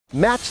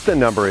Match the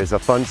Number is a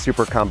fun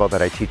super combo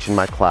that I teach in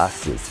my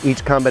classes.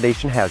 Each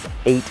combination has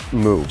 8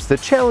 moves. The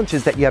challenge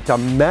is that you have to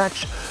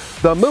match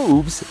the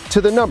moves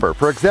to the number.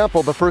 For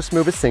example, the first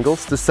move is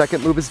singles, the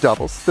second move is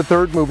doubles, the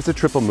third move is a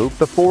triple move,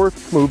 the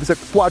fourth move is a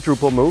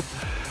quadruple move.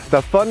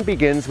 The fun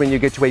begins when you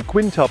get to a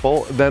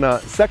quintuple, then a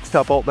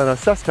sextuple, then a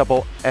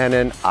sextuple, and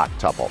an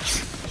octuple.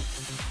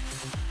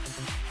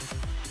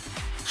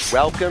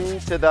 Welcome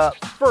to the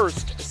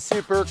first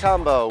super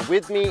combo.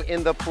 With me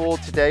in the pool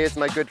today is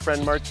my good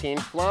friend Martine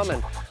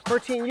Flamen.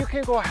 Martine, you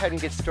can go ahead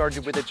and get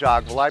started with a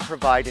jog while I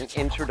provide an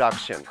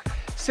introduction.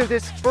 So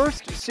this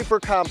first super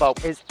combo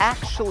is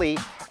actually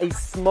a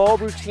small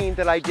routine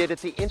that I did at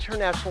the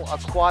International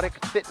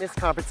Aquatic Fitness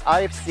Conference,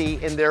 IFC,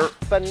 in their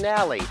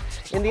finale.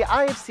 In the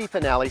IFC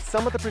finale,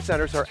 some of the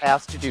presenters are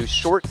asked to do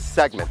short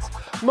segments.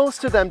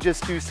 Most of them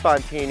just do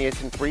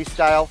spontaneous and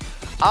freestyle.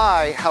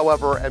 I,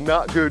 however, am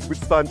not good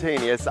with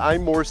spontaneous.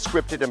 I'm more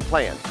scripted and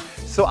planned.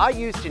 So I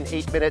used an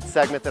 8-minute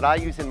segment that I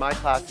use in my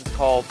classes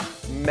called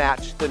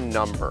Match the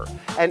Number.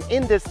 And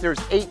in this, there's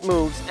 8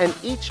 moves, and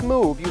each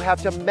move you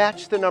have to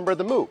match the number of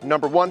the move.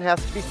 Number 1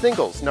 has to be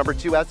singles, number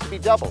 2 has to be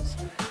doubles,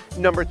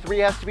 number 3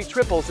 has to be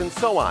triples, and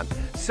so on.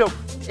 So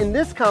in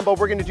this combo,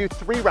 we're gonna do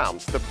 3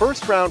 rounds. The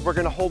first round, we're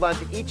gonna hold on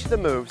to each of the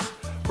moves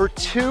for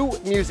 2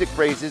 music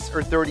phrases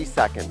or 30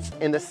 seconds.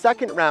 In the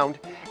second round,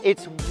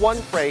 it's 1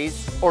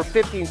 phrase or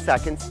 15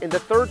 seconds. In the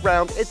third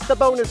round, it's the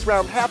bonus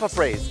round, half a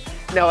phrase.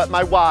 Now at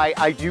my Y,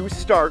 I do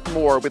start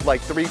more with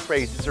like 3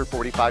 phrases or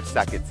 45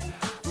 seconds.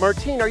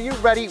 Martine, are you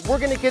ready? We're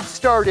gonna get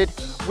started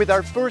with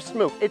our first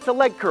move. It's a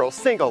leg curl,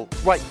 single,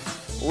 right,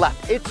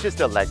 left. It's just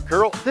a leg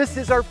curl. This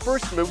is our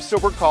first move, so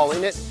we're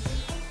calling it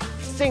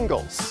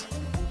singles.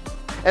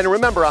 And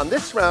remember, on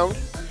this round,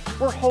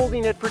 we're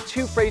holding it for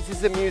 2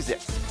 phrases of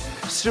music.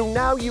 So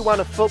now you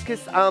wanna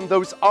focus on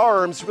those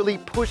arms really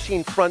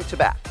pushing front to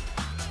back.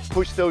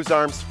 Push those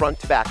arms front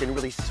to back and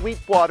really sweep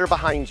water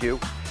behind you,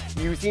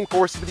 using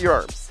force with your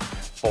arms.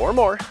 4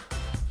 more.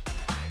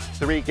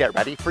 3, get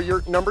ready for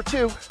your number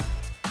 2.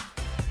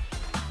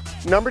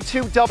 Number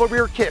 2, double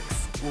rear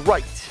kicks,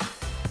 right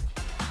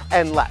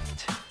and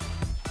left.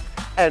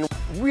 And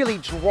really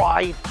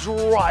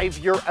drive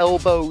your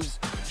elbows,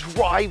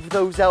 drive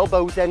those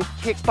elbows and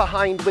kick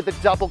behind with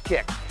a double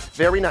kick.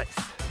 Very nice.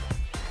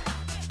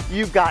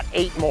 You've got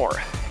 8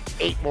 more,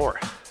 8 more.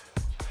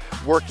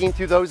 Working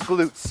through those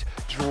glutes,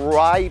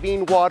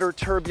 driving water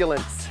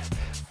turbulence.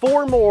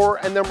 4 more,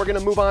 and then we're gonna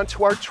move on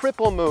to our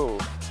triple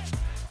move.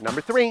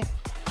 Number 3,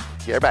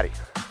 get ready.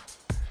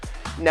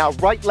 Now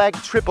right leg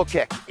triple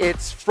kick.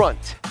 It's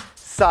front,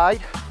 side,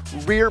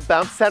 rear,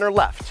 bounce center,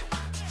 left.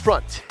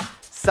 Front,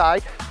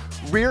 side,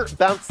 rear,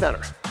 bounce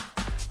center.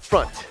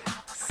 Front,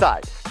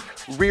 side,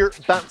 rear,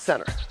 bounce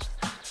center.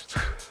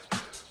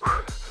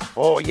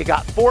 Oh, you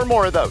got 4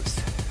 more of those.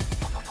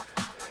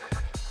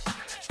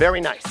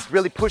 Very nice.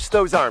 Really push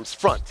those arms.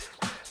 Front,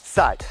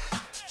 side,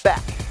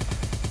 back.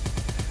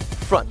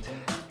 Front,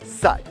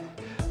 side,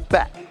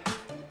 back.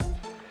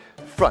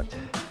 Front,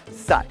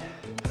 side.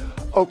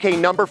 Okay,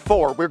 number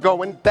 4, we're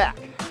going back.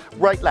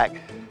 Right leg,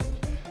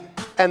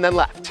 and then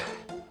left.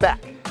 Back,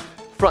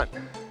 front,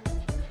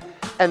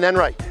 and then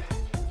right.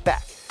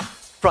 Back,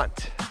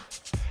 front,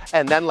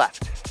 and then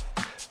left.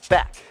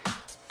 Back,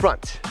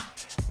 front.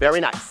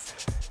 Very nice.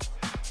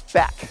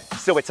 Back,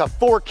 so it's a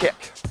 4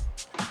 kick.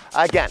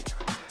 Again,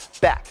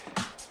 back,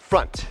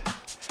 front.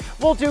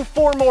 We'll do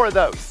 4 more of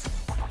those,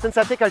 since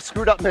I think I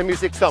screwed up my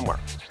music somewhere.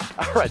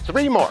 All right,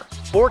 3 more,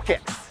 4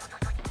 kicks.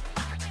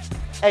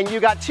 And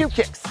you got 2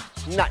 kicks,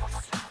 nice.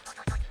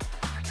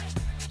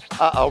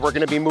 Uh-oh, we're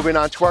gonna be moving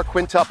on to our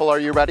quintuple, are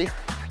you ready?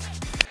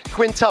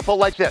 Quintuple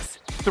like this,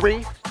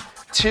 3,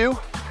 2,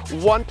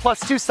 1 plus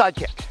 2 side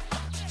kick.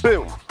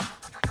 Boom,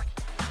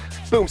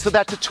 boom, so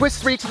that's a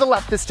twist 3 to the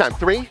left this time.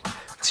 3,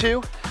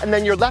 2, and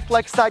then your left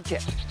leg side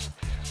kick.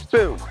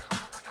 Boom.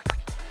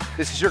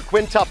 This is your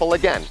quintuple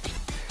again.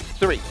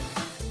 3,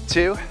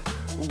 2,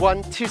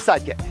 1, 2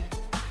 side kick.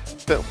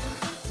 Boom.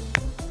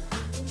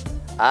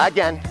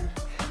 Again,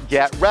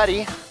 get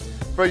ready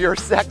for your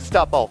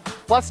sextuple.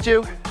 Plus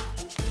 2.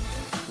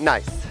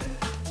 Nice.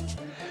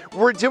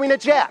 We're doing a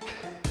jack.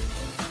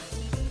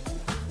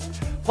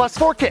 Plus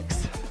 4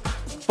 kicks.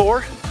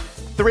 4,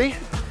 3,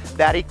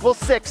 that equals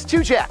 6.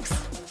 2 jacks.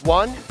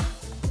 1,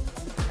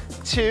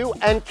 2,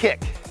 and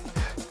kick.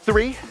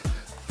 3,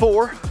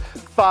 4,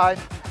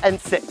 5, and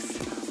 6.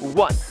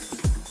 1,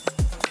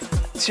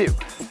 2,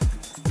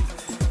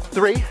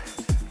 3,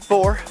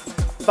 4,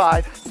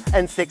 5,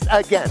 and 6.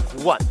 Again,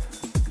 1,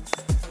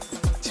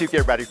 2,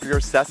 get ready for your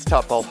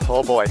sextuple.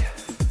 Oh boy.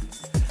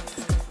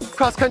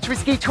 Cross country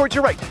ski towards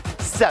your right.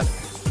 7,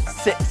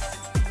 6,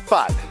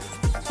 5,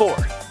 4,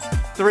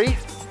 3,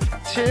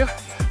 2,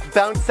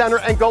 bounce center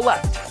and go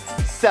left.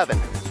 7,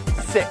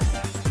 6,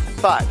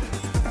 5,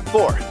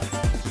 4,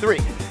 3,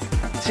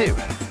 2,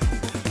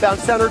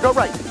 bounce center, go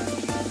right.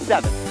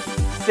 7,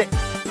 6,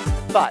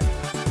 5,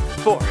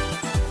 4,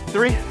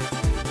 3,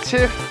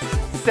 2,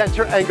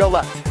 center and go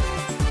left.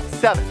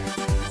 7,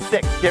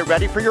 6, get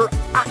ready for your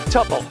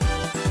octuple.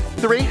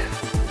 3,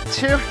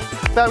 2,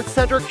 bounce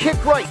center,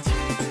 kick right.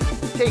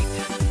 8,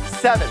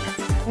 7.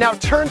 Now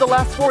turn the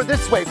last 4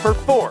 this way for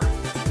 4,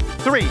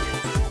 3,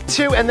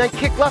 2, and then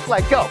kick left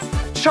leg, go.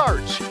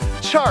 Charge,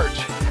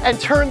 charge, and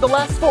turn the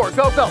last 4,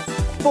 go, go.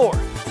 4,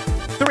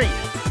 3,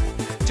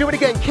 do it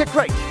again, kick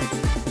right.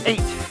 8,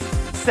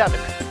 7.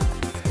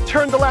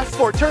 Turn the last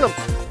 4, turn them.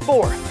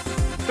 4,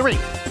 3.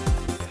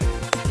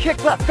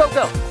 Kick left, go,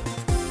 go.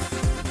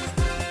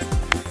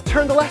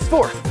 Turn the last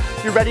 4.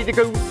 You ready to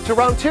go to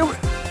round 2?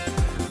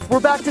 We're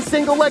back to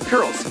single leg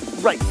curls.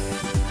 Right,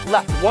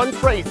 left, one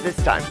phrase this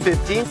time,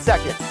 15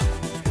 seconds.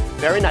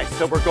 Very nice,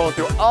 so we're going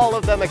through all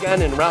of them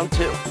again in round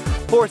 2.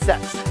 4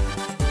 sets,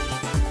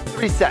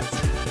 3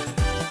 sets,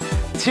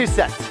 2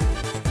 sets.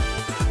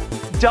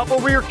 Double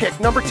rear kick,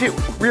 number 2.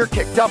 Rear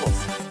kick,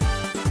 doubles.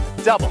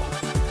 Double,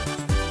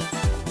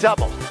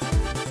 double,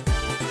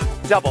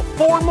 double.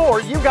 4 more,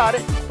 you got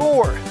it.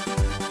 4,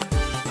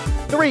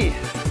 3,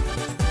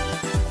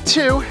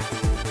 2.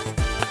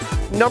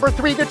 Number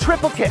 3, the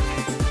triple kick.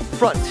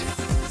 Front,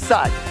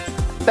 side,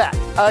 back,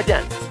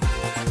 again.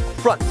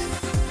 Front,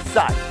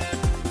 side,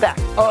 back,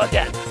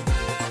 again.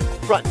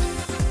 Front,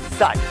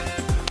 side.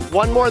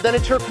 1 more, then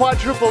it's your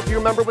quadruple. Do you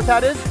remember what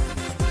that is?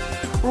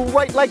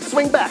 Right leg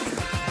swing back.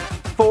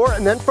 4,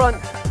 and then front.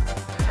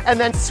 And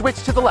then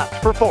switch to the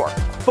left for 4,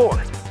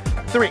 4,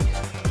 3.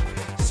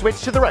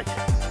 Switch to the right.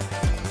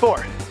 4,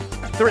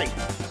 3.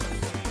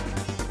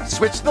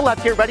 Switch to the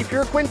left. Get ready for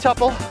your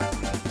quintuple.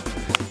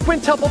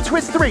 Quintuple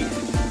twist 3,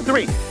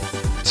 3,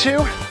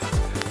 2,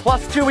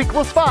 plus 2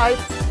 equals 5.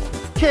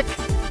 Kick,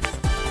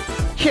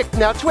 kick,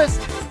 now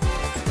twist.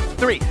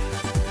 3,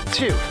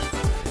 2,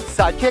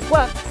 side kick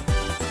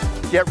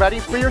left. Get ready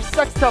for your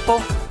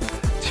sextuple.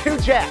 2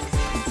 jacks.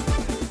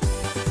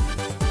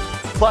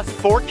 Plus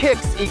 4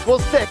 kicks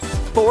equals 6.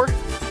 4,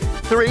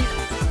 3,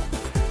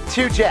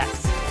 2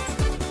 jacks.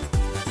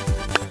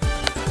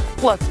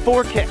 Plus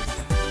 4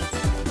 kicks.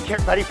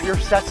 Get ready for your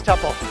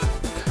sextuple.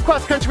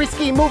 Cross country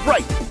ski, move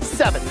right.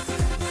 7,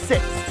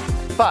 6,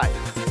 5,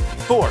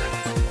 4,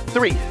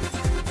 3,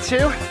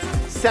 2,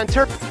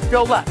 center,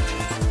 go left.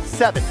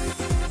 7,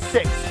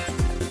 6,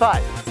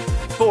 5,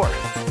 4,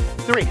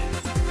 3,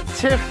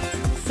 2,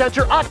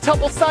 center,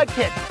 octuple side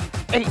kick.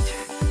 8,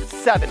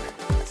 7,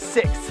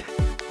 6,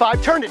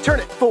 5, turn it,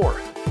 4,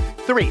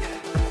 3,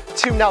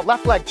 2, now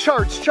left leg,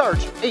 charge,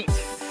 charge. 8,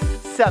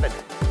 7,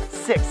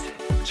 6,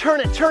 turn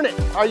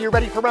it. Are you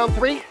ready for round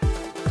 3?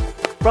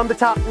 From the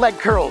top, leg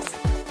curls.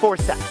 4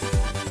 sets,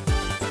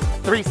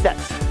 3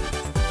 sets,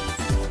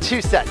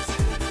 2 sets.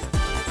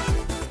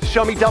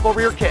 Show me double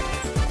rear kick.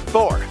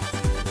 4,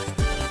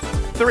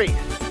 3,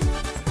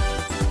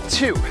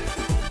 2.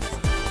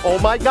 Oh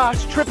my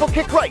gosh, triple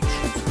kick right.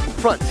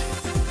 Front,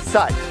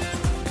 side,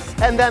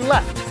 and then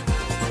left.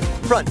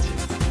 Front,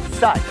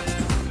 side.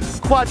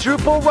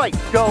 Quadruple right,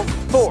 go.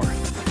 4,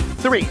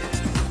 3.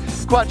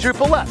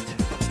 Quadruple left.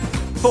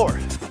 4,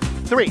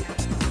 3.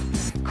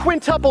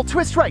 Quintuple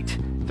twist right.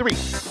 3,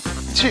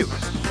 2.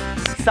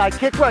 Side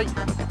kick right,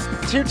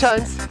 2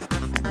 times.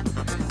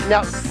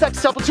 Now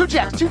sextuple, 2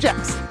 jacks, 2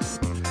 jacks.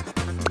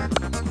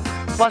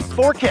 Plus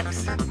 4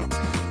 kicks.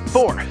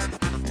 4,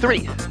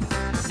 3.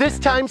 This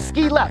time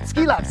ski left,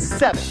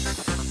 7,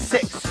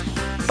 6,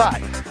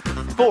 5,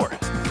 4,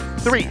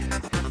 3,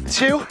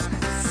 2.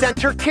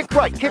 Center, kick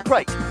right,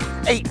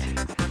 8,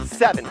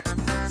 7,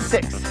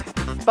 6,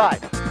 5,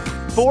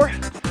 4,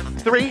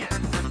 3.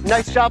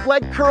 Nice job,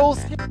 leg curls,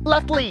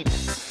 left lead.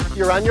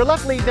 You're on your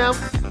left lead now.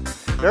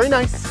 Very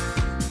nice.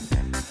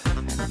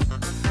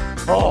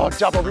 Oh,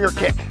 double rear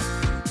kick.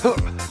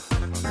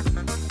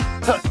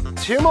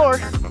 2 more.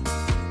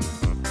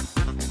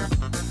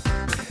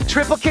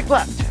 Triple kick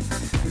left.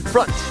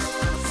 Front,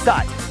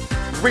 side,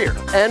 rear,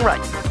 and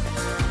right.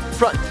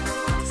 Front,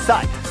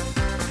 side.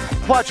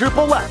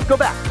 Quadruple left, go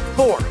back.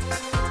 4,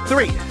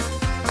 3.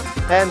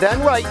 And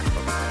then right.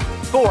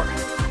 4,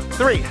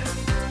 3.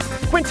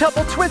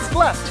 Quintuple twist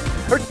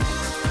left. Or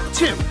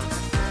 2.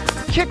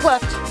 Kick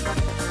left.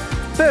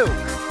 Boom.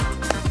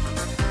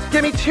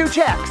 Give me 2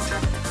 jacks.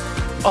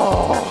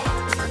 Oh.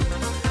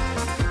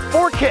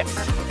 4 kicks.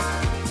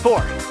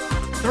 4,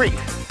 3.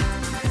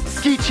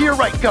 Ski to your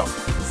right, go.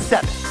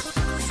 7,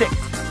 6,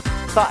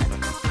 5,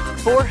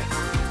 4,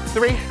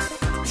 3,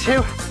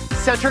 2.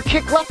 Center,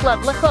 kick left,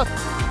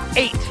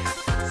 8,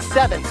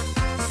 7,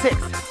 6.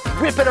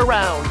 Whip it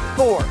around.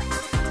 4,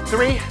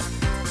 3,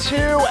 2,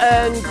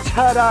 and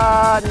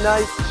ta-da!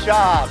 Nice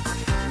job.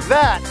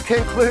 That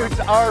concludes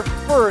our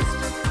first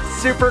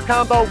super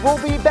combo.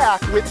 We'll be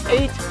back with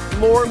 8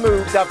 more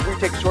moves after we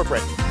take a short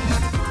break.